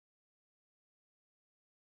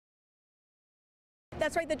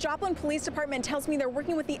That's right. The Joplin Police Department tells me they're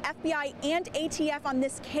working with the FBI and ATF on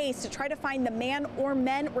this case to try to find the man or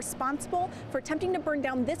men responsible for attempting to burn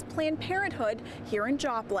down this Planned Parenthood here in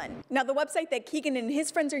Joplin. Now, the website that Keegan and his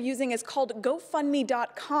friends are using is called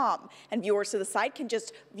GoFundMe.com, and viewers to the site can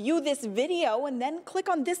just view this video and then click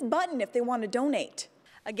on this button if they want to donate.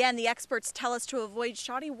 Again, the experts tell us to avoid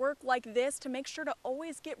shoddy work like this, to make sure to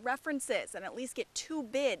always get references and at least get 2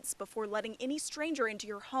 bids before letting any stranger into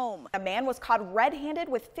your home. A man was caught red-handed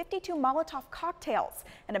with 52 Molotov cocktails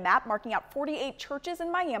and a map marking out 48 churches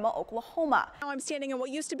in Miami, Oklahoma. Now I'm standing in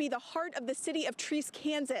what used to be the heart of the city of Treese,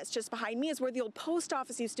 Kansas. Just behind me is where the old post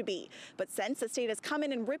office used to be. But since the state has come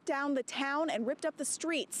in and ripped down the town and ripped up the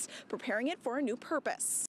streets, preparing it for a new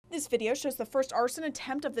purpose. This video shows the first arson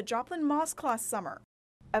attempt of the Joplin Mosque last summer.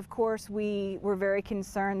 Of course, we were very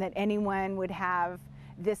concerned that anyone would have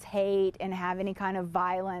this hate and have any kind of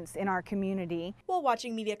violence in our community. While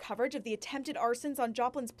watching media coverage of the attempted arsons on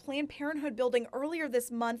Joplin's Planned Parenthood building earlier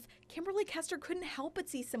this month, Kimberly Kester couldn't help but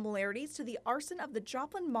see similarities to the arson of the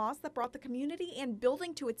Joplin Mosque that brought the community and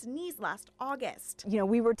building to its knees last August. You know,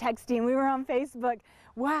 we were texting, we were on Facebook.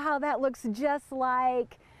 Wow, that looks just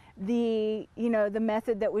like the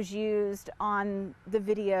method that was used on the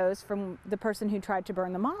videos from the person who tried to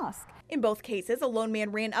burn the mosque. In both cases, a lone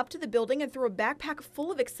man ran up to the building and threw a backpack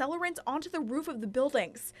full of accelerants onto the roof of the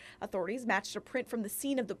buildings. Authorities matched a print from the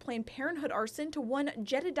scene of the Planned Parenthood arson to one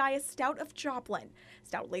Jedediah Stout of Joplin.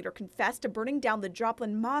 Stout later confessed to burning down the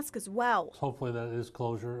Joplin Mosque as well. Hopefully that is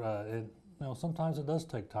closure. Sometimes it does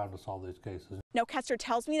take time to solve these cases. Now, Kester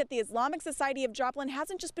tells me that the Islamic Society of Joplin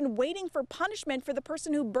hasn't just been waiting for punishment for the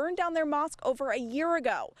person who burned down their mosque over a year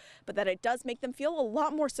ago, but that it does make them feel a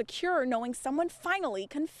lot more secure knowing someone finally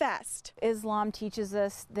confessed. Islam teaches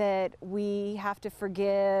us that we have to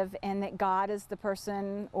forgive and that God is the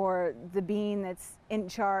person or the being that's in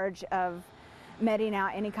charge of meting out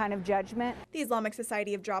any kind of judgment. The Islamic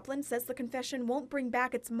Society of Joplin says the confession won't bring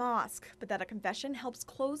back its mosque, but that a confession helps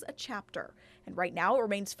close a chapter. And right now it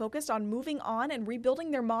remains focused on moving on and rebuilding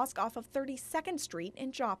their mosque off of 32nd Street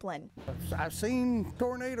in Joplin. I've seen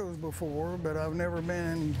tornadoes before, but I've never been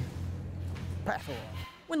in path of one.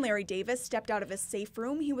 When Larry Davis stepped out of his safe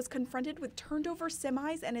room, he was confronted with turned-over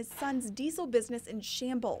semis and his son's diesel business in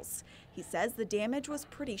shambles. He says the damage was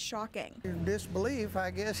pretty shocking. Disbelief, I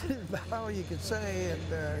guess, is about all you could say.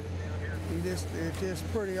 It's just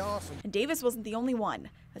pretty awesome. And Davis wasn't the only one.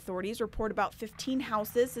 Authorities report about 15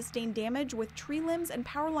 houses sustained damage with tree limbs and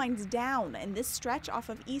power lines down in this stretch off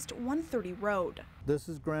of East 130 Road. This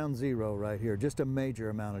is ground zero right here, just a major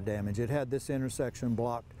amount of damage. It had this intersection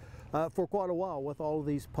blocked for quite a while with all of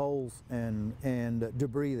these poles and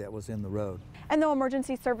debris that was in the road. And though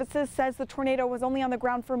emergency services says the tornado was only on the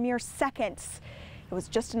ground for mere seconds, it was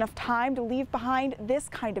just enough time to leave behind this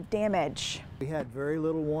kind of damage. We had very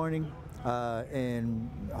little warning and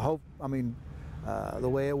the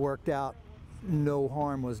way it worked out, no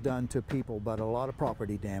harm was done to people, but a lot of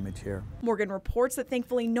property damage here. Morgan reports that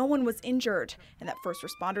thankfully no one was injured and that first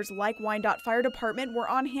responders like Wyandotte Fire Department were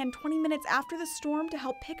on hand 20 minutes after the storm to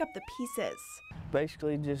help pick up the pieces.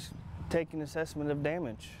 Basically just taking assessment of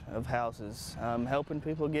damage of houses, helping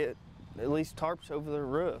people get at least tarps over their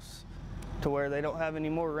roofs to where they don't have any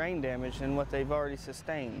more rain damage than what they've already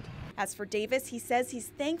sustained. As for Davis, he says he's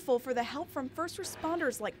thankful for the help from first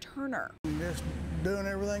responders like Turner. Just doing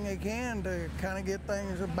everything they can to kind of get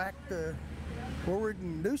things back to where we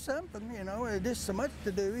can do something, There's just so much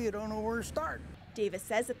to do, you don't know where to start. Davis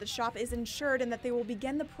says that the shop is insured and that they will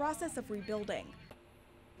begin the process of rebuilding.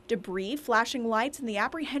 Debris, flashing lights, and the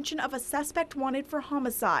apprehension of a suspect wanted for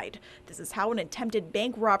homicide. This is how an attempted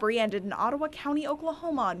bank robbery ended in Ottawa County,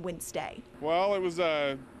 Oklahoma on Wednesday. Well, it was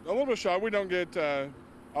a little bit shy. We don't get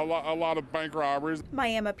a lot of bank robberies.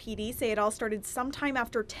 Miami PD say it all started sometime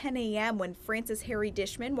after 10 a.m. when Francis Harry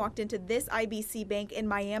Dishman walked into this IBC bank in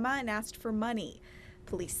Miami and asked for money.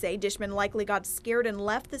 Police say Dishman likely got scared and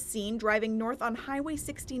left the scene, driving north on Highway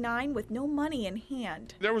 69 with no money in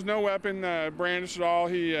hand. There was no weapon brandished at all.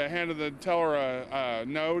 He handed the teller a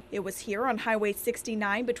note. It was here on Highway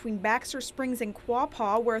 69 between Baxter Springs and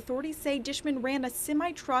Quapaw where authorities say Dishman ran a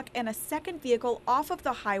semi-truck and a second vehicle off of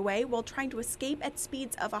the highway while trying to escape at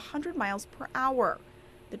speeds of 100 miles per hour.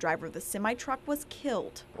 The driver of the semi-truck was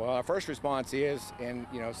killed. Well, our first response is, and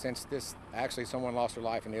since someone lost their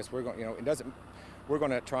life in this, we're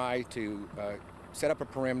going to try to set up a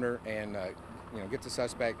perimeter and get the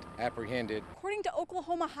suspect apprehended. According to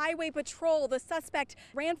Oklahoma Highway Patrol, the suspect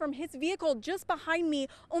ran from his vehicle just behind me,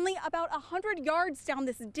 only about 100 yards down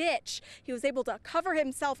this ditch. He was able to cover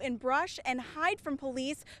himself in brush and hide from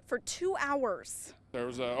police for 2 hours. There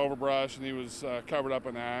was overbrush and he was covered up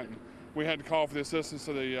in that. we had to call for the assistance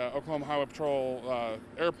of the Oklahoma Highway Patrol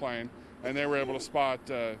airplane, and they were able to spot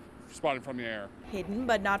him from the air. Hidden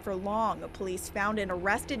but not for long, police found an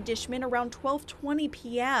arrested dishman around 12:20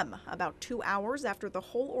 p.m., about 2 hours after the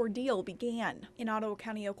whole ordeal began. In Ottawa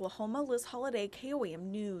County, Oklahoma, Liz Holliday,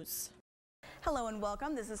 KOAM News. Hello and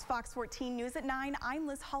welcome. This is Fox 14 News at 9. I'm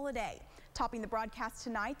Liz Holliday. Topping the broadcast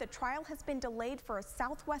tonight, the trial has been delayed for a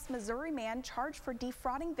Southwest Missouri man charged for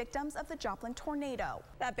defrauding victims of the Joplin tornado.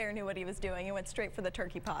 That bear knew what he was doing and went straight for the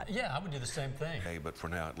turkey pot. Yeah, I would do the same thing. Hey, but for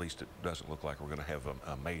now, at least it doesn't look like we're going to have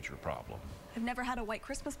a major problem. I've never had a white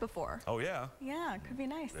Christmas before. Oh, yeah? Yeah, it could be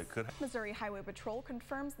nice. It could. Missouri Highway Patrol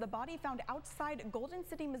confirms the body found outside Golden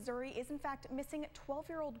City, Missouri is in fact missing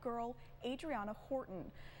 12-year-old girl Adriana Horton.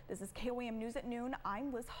 This is KOAM News at noon.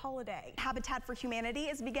 I'm Liz Holliday. Habitat for Humanity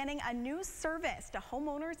is beginning a new service to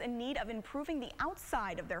homeowners in need of improving the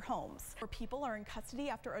outside of their homes. Where people are in custody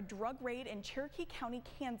after a drug raid in Cherokee County,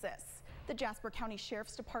 Kansas. The Jasper County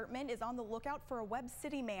Sheriff's Department is on the lookout for a Webb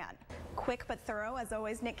City man. Quick but thorough, as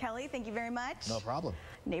always, Nick Kelly, thank you very much. No problem.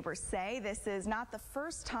 Neighbors say this is not the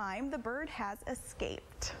first time the bird has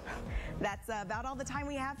escaped. That's about all the time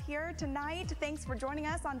we have here tonight. Thanks for joining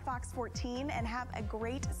us on Fox 14 and have a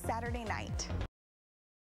great Saturday night.